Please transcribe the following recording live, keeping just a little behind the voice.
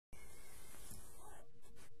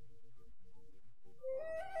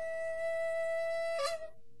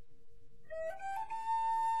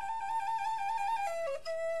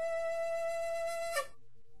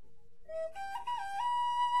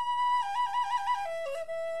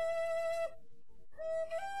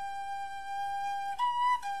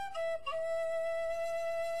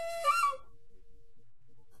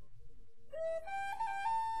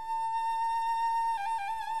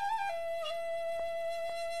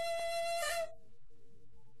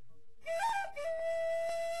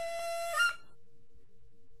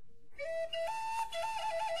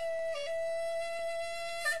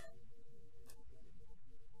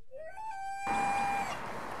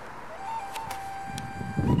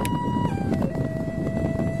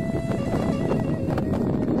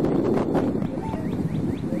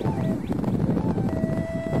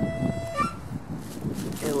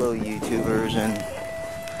YouTubers,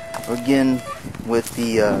 and again with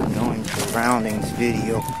the knowing surroundings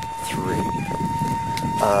video 3.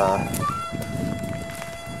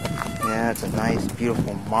 Yeah, it's a nice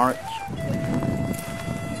beautiful march.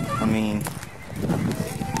 I mean,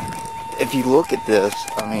 if you look at this,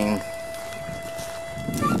 I mean,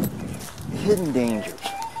 hidden dangers.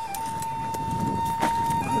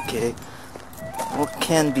 Okay, what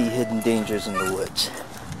can be hidden dangers in the woods?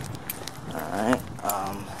 Alright,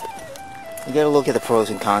 you gotta look at the pros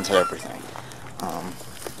and cons of everything.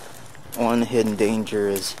 One hidden danger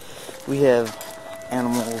is we have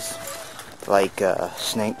animals like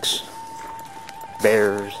snakes,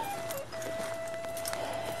 bears,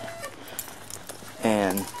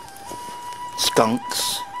 and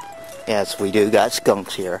skunks. Yes, we do got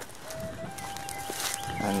skunks here.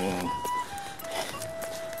 I mean,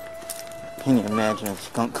 can you imagine a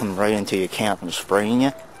skunk coming right into your camp and spraying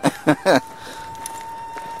you?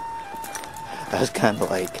 That's kind of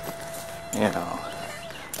like, you know,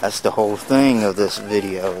 that's the whole thing of this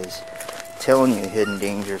video, is telling you hidden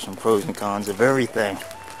dangers and pros and cons of everything.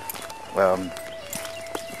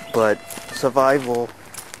 But survival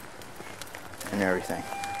and everything.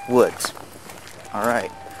 Woods.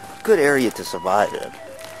 Alright. Good area to survive in.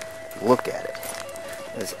 Look at it.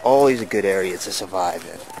 It's always a good area to survive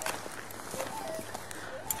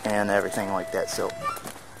in. And everything like that. So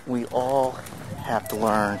we all have to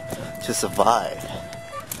learn to survive.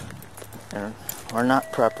 And we're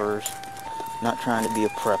not preppers. Not trying to be a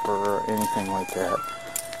prepper or anything like that.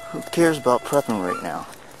 Who cares about prepping right now?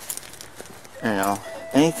 You know,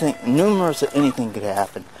 anything, numerous of anything could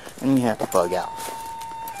happen, and you have to bug out.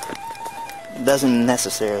 It doesn't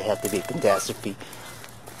necessarily have to be a catastrophe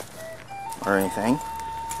or anything.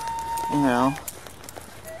 You know,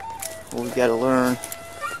 we got to learn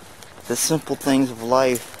the simple things of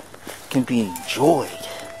life can be enjoyed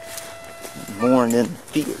more than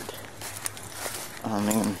feared. I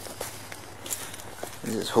mean, I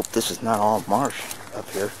just hope this is not all marsh up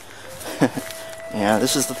here. Yeah,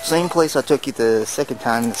 this is the same place I took you the second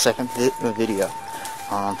time in the second video.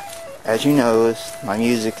 As you notice, my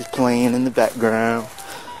music is playing in the background,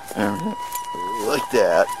 and like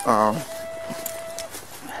that.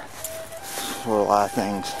 For a lot of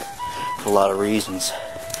things, for a lot of reasons.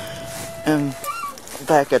 And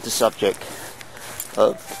back at the subject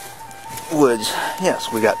of woods,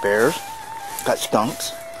 yes, we got bears, got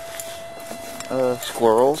skunks,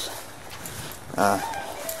 squirrels.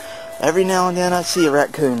 Every now and then I see a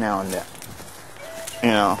raccoon now and then. You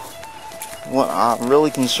know, what I'm really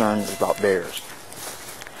concerned is about bears.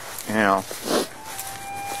 You know,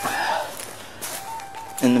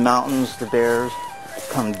 in the mountains, the bears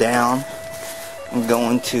come down and go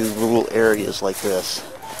into rural areas like this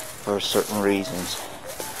for certain reasons.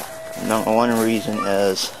 Number one reason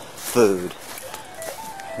is food.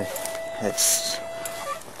 It's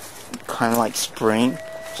kind of like spring.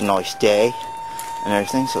 It's a nice day and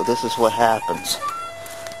everything, so this is what happens.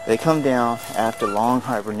 They come down after long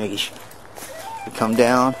hibernation. They come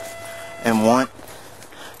down and want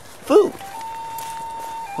food.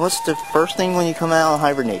 What's the first thing when you come out of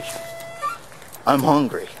hibernation? I'm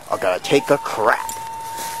hungry. I gotta take a crap.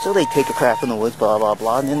 So they take a crap in the woods, blah blah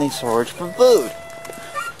blah, and then they search for food.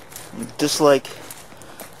 Just like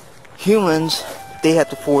humans, they have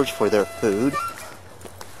to forage for their food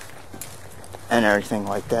and everything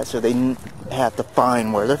like that, so they have to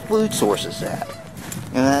find where their food source is at.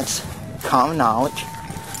 And that's common knowledge.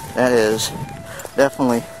 That is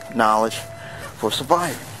definitely knowledge for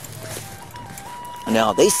surviving.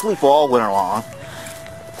 Now, they sleep all winter long.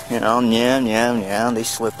 You know, they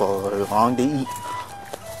sleep all winter long. They eat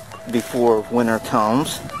before winter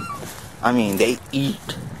comes. I mean, they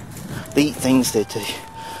eat. They eat things that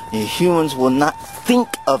the humans will not think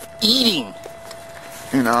of eating.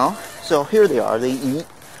 You know? So here they are. They eat.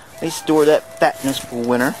 They store that fatness for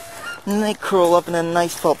winter. And then they curl up in a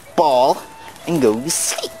nice felt ball and go to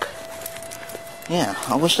sleep. Yeah,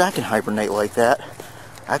 I wish I could hibernate like that.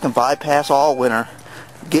 I can bypass all winter,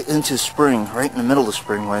 get into spring, right in the middle of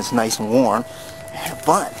spring when it's nice and warm, and have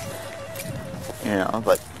fun. You know,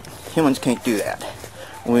 but humans can't do that.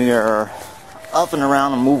 We are up and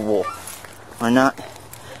around and movable. We're not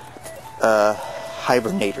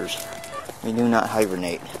hibernators. We do not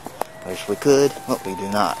hibernate. I wish we could, but we do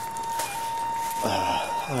not.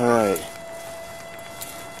 Alright.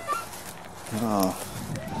 Oh.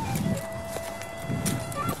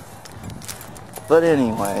 But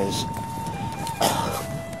anyways,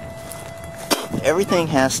 everything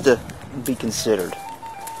has to be considered.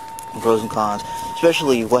 Pros and cons.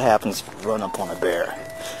 Especially what happens if you run up on a bear.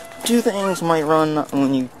 Two things might run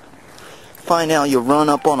when you find out you run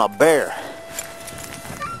up on a bear,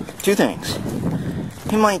 two things.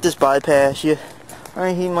 He might just bypass you, or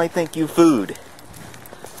he might think you food,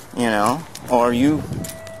 you know, or you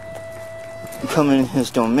come in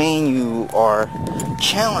his domain, you are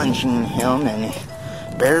challenging him,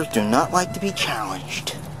 and bears do not like to be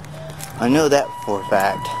challenged. I know that for a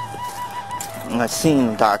fact. I've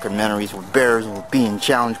seen documentaries where bears were being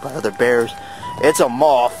challenged by other bears. It's a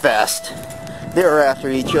maw fest. They're after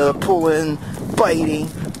each other, pulling, biting,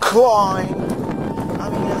 clawing. I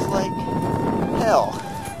mean, it's like hell.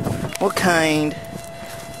 What kind,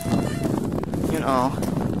 you know,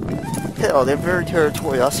 hell, they're very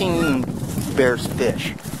territorial. I've seen bears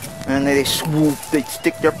fish. And they swoop, they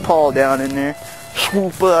stick their paw down in there,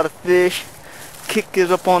 swoop out a fish, kick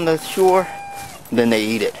it up on the shore, then they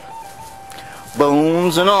eat it.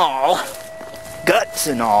 Bones and all, guts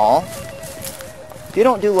and all. They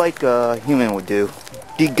don't do like a human would do.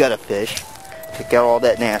 Degut a fish, take out all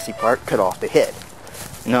that nasty part, cut off the head.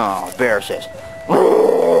 No, a bear says, you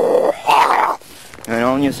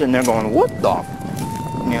know, and you're sitting there going, what the,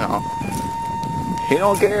 you know. He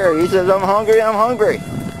don't care. He says, I'm hungry, I'm hungry.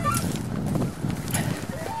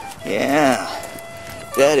 Yeah,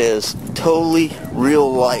 that is totally real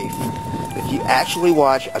life. If you actually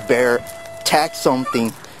watch a bear attack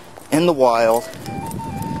something in the wild,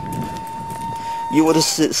 you would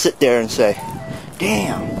sit there and say,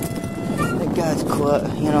 damn, that guy's,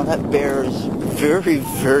 you know, that bear is very,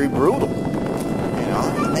 very brutal. You know,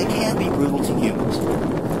 and they can be brutal to humans.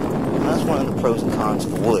 And that's one of the pros and cons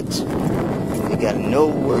of woods. You gotta know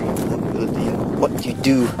where what you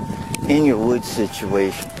do in your woods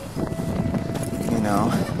situation. You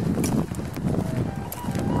know.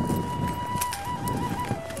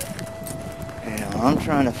 I'm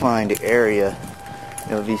trying to find an area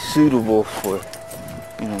that would be suitable for,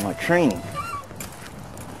 you know, my training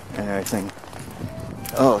and everything.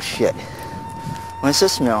 Oh shit. What's the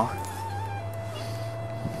smell?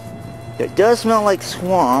 It does smell like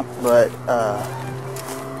swamp, but I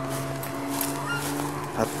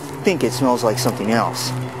think it smells like something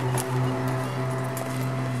else.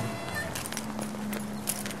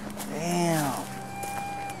 Damn.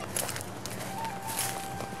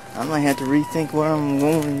 I might have to rethink where I'm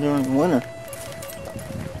going during the winter.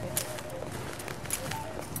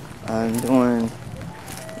 During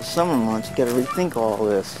the summer months, you gotta rethink all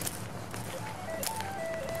this.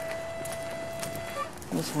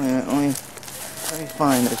 This way, let me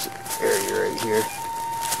find this area right here.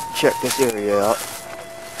 Check this area out.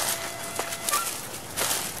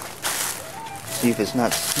 See if it's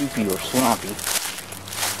not soupy or swampy. It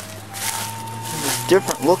was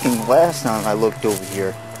different looking last time I looked over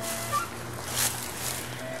here.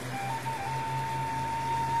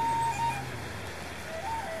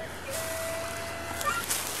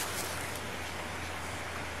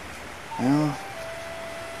 Well,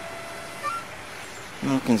 I'm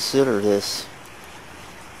going to consider this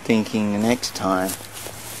thinking the next time.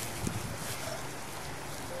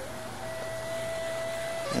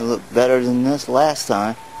 It looked better than this last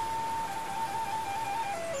time.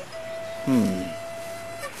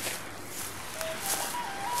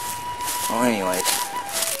 Well, anyways.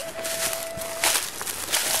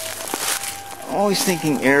 I'm always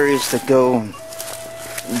thinking areas to go and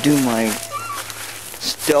do my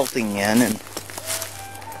stealthing in, and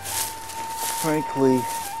frankly,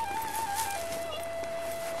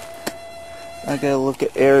 I gotta look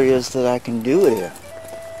at areas that I can do it in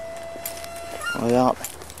without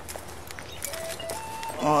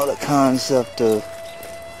all the concept of,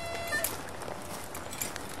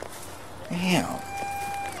 damn,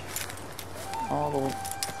 all the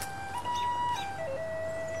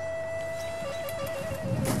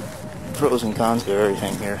pros and cons to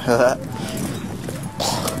everything here.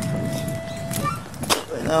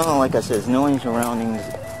 No, like I said, knowing surroundings,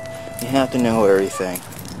 you have to know everything.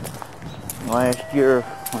 Last year,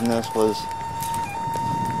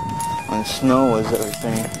 when snow was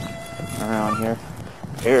everything around here,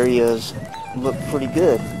 areas looked pretty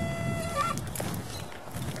good.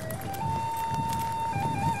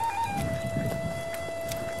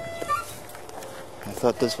 I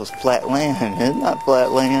thought this was flat land. It's not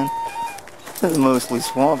flat land. It's mostly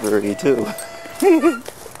swamp area too.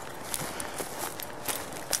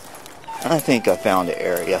 I think I found an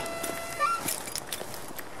area.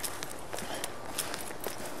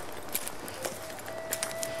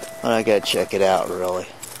 But I gotta check it out, really.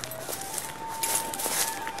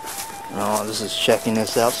 Oh, this is checking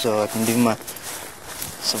this out so I can do my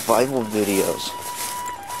survival videos.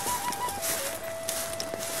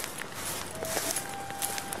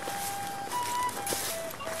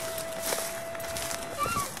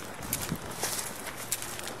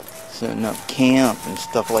 setting up camp and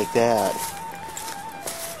stuff like that.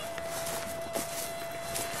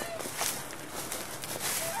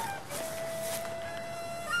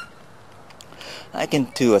 I can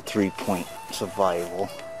do a 3-point survival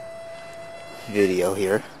video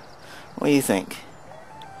here. What do you think?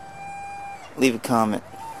 Leave a comment.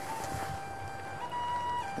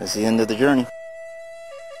 That's the end of the journey.